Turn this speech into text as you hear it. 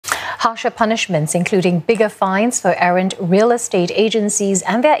Harsher punishments, including bigger fines for errant real estate agencies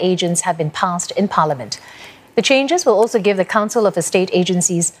and their agents, have been passed in Parliament. The changes will also give the Council of Estate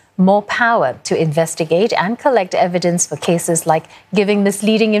Agencies more power to investigate and collect evidence for cases like giving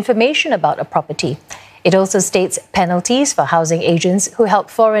misleading information about a property. It also states penalties for housing agents who help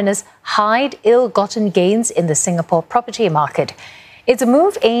foreigners hide ill-gotten gains in the Singapore property market. It's a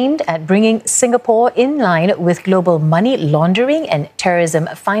move aimed at bringing Singapore in line with global money laundering and terrorism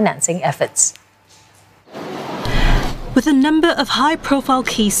financing efforts. With a number of high-profile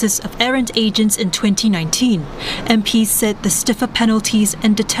cases of errant agents in 2019, MPs said the stiffer penalties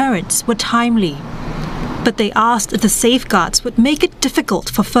and deterrents were timely. But they asked if the safeguards would make it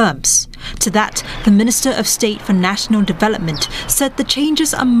difficult for firms. To that, the Minister of State for National Development said the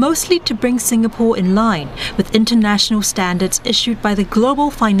changes are mostly to bring Singapore in line with international standards issued by the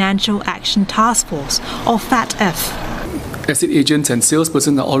Global Financial Action Task Force, or FATF. Estate agents and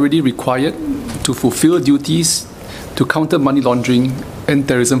salespersons are already required to fulfill duties to counter money laundering and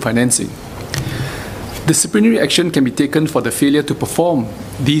terrorism financing. Disciplinary action can be taken for the failure to perform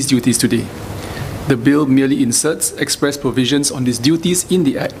these duties today. The bill merely inserts express provisions on these duties in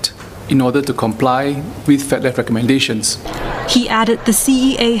the Act in order to comply with FATF recommendations. He added the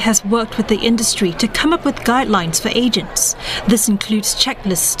CEA has worked with the industry to come up with guidelines for agents. This includes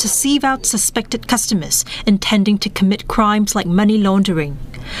checklists to sieve out suspected customers intending to commit crimes like money laundering.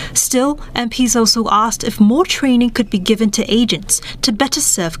 Still, MPs also asked if more training could be given to agents to better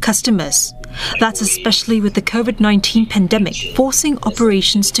serve customers. That's especially with the COVID-19 pandemic forcing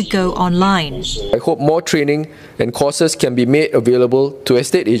operations to go online. I hope more training and courses can be made available to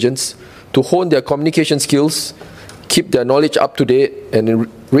estate agents to hone their communication skills, keep their knowledge up to date, and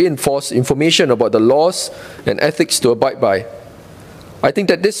reinforce information about the laws and ethics to abide by. I think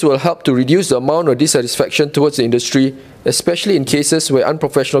that this will help to reduce the amount of dissatisfaction towards the industry, especially in cases where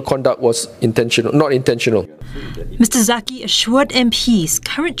unprofessional conduct was not intentional. Mr. Zaki assured MPs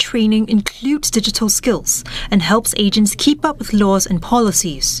current training includes digital skills and helps agents keep up with laws and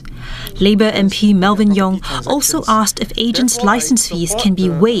policies. Labour MP Melvin Yong also asked if agents' licence fees can be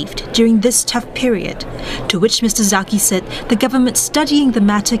waived during this tough period, to which Mr. Zaki said the government studying the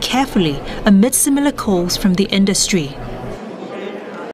matter carefully amid similar calls from the industry.